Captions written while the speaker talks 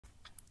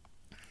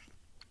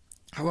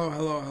Hello,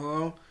 hello,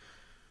 hello.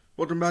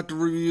 Welcome back to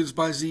Reviews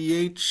by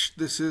ZH.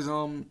 This is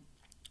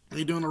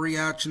me doing a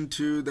reaction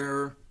to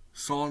their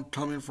song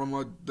coming from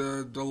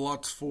the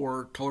deluxe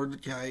for Color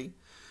Decay,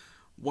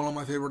 one of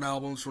my favorite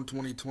albums from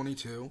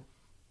 2022.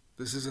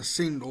 This is a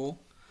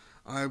single.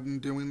 I'm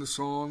doing the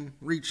song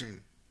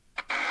Reaching.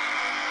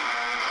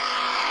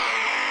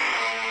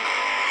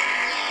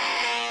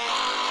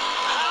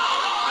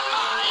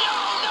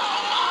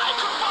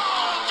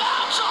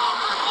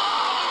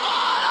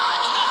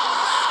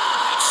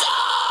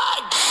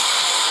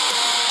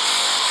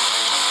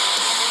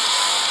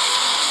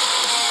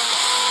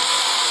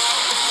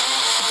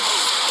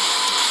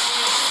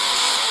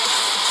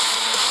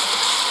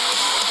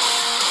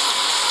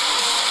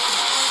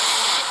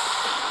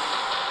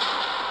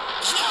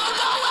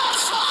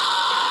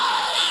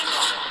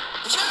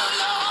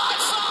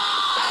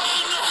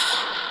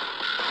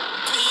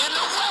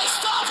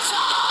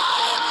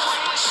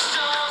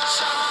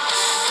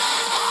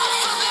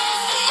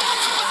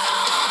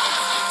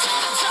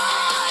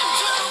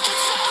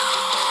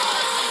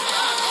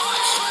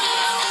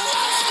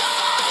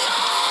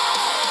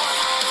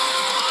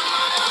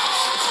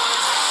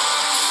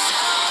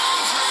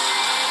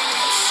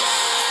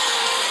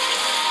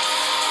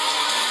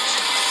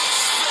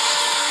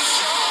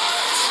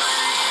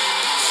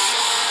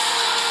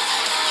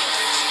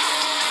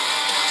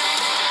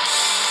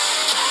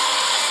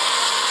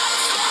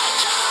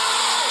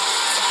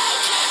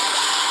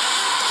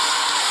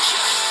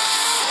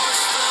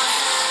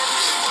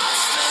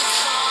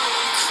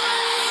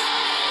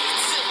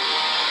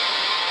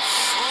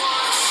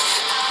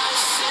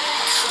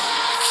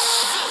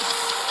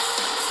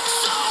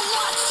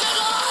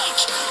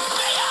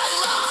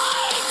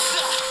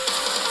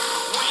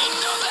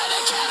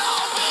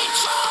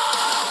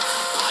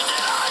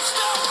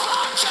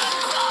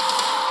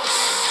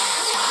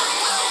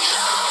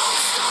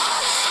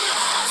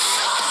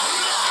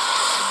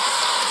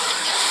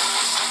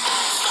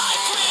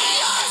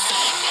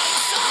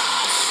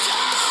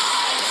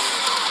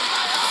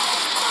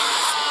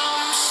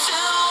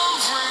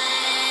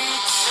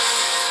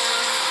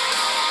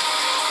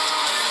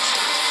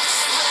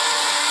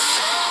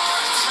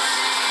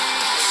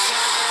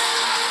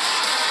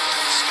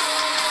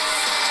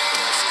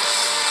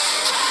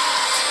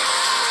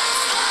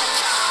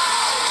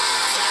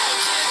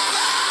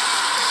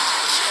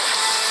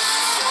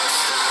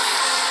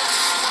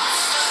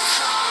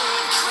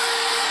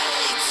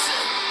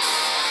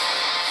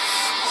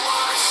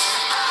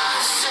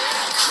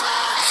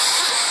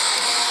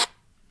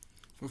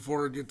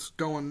 Before it gets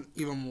going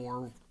even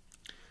more,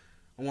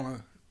 I want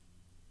to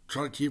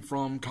try to keep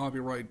from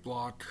copyright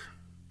block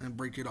and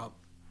break it up.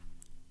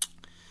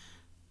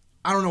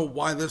 I don't know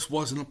why this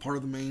wasn't a part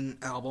of the main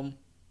album.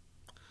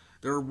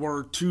 There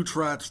were two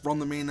tracks from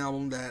the main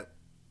album that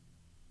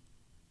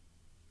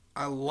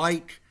I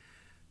like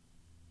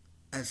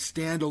as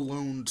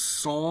standalone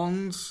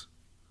songs,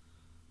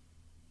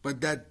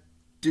 but that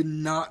did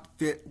not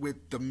fit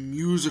with the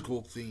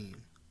musical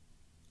theme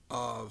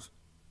of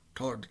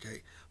Color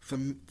Decay.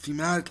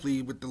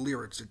 Thematically, with the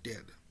lyrics, it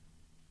did.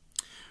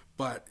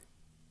 But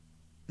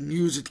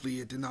musically,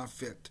 it did not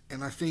fit.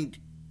 And I think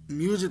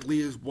musically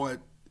is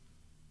what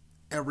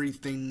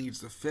everything needs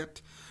to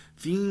fit.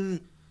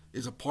 Theme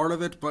is a part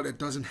of it, but it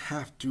doesn't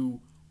have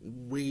to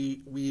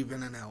weave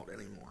in and out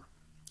anymore.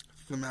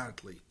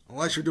 Thematically.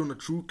 Unless you're doing a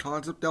true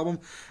concept album,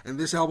 and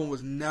this album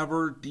was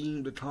never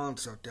deemed a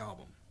concept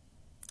album.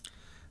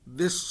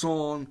 This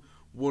song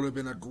would have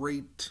been a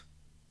great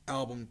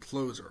album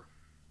closer.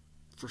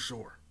 For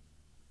sure.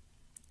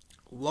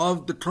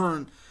 Loved the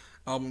current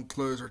album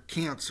closer,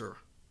 Cancer.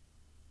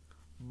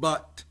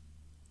 But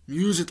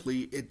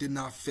musically, it did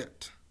not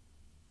fit.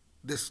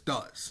 This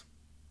does.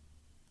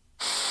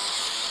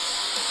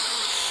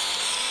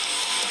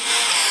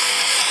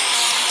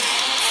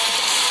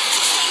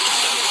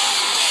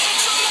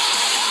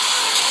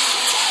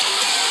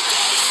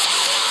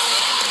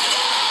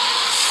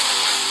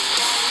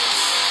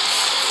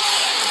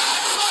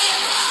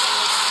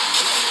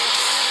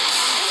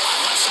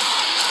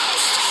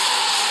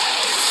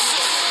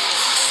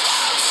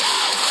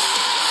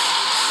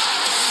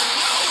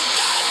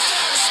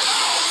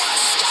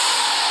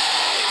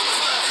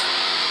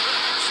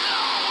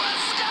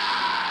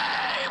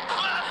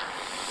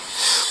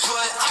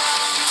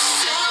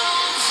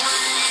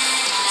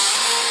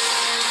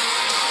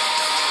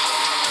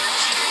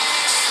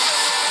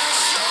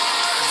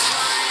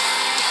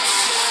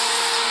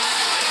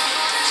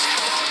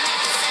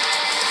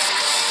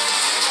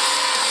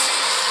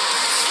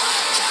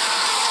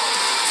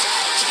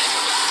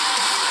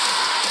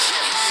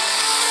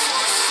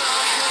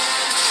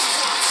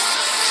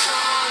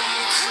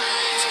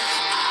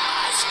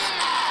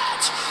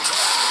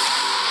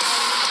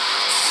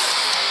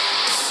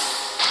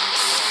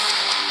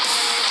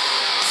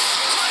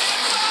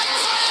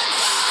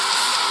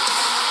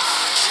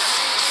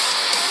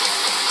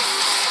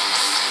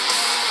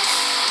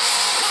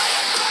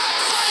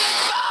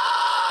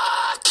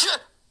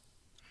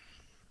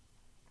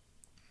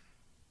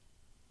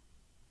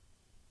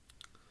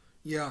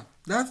 Yeah,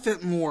 that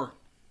fit more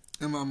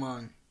in my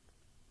mind.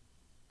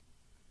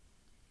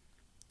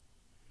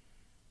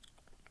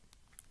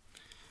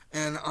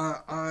 And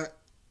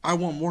I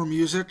want more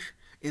music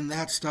in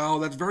that style.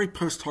 That's very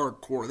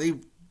post-hardcore.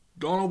 They've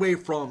gone away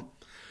from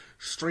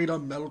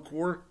straight-up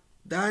metalcore.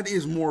 That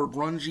is more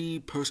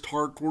grungy,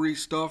 post-hardcore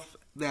stuff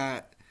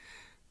that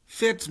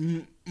fits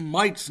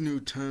Mike's new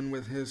tone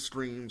with his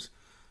streams.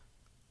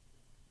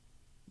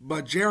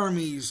 But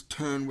Jeremy's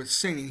tone with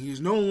singing, he's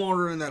no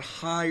longer in that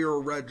higher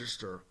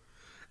register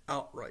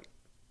outright.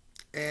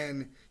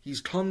 And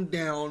he's come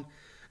down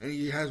and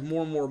he has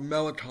more and more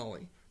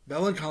melancholy.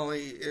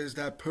 Melancholy is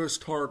that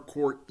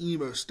post-hardcore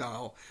emo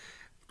style,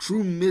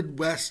 true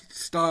Midwest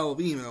style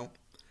of emo.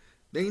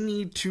 They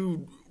need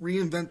to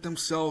reinvent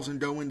themselves and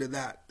go into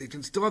that. They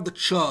can still have the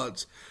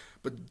chuds,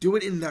 but do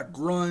it in that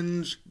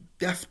grunge,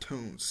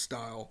 Deftones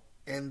style.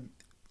 And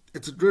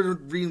it's a good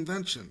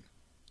reinvention.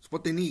 It's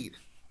what they need.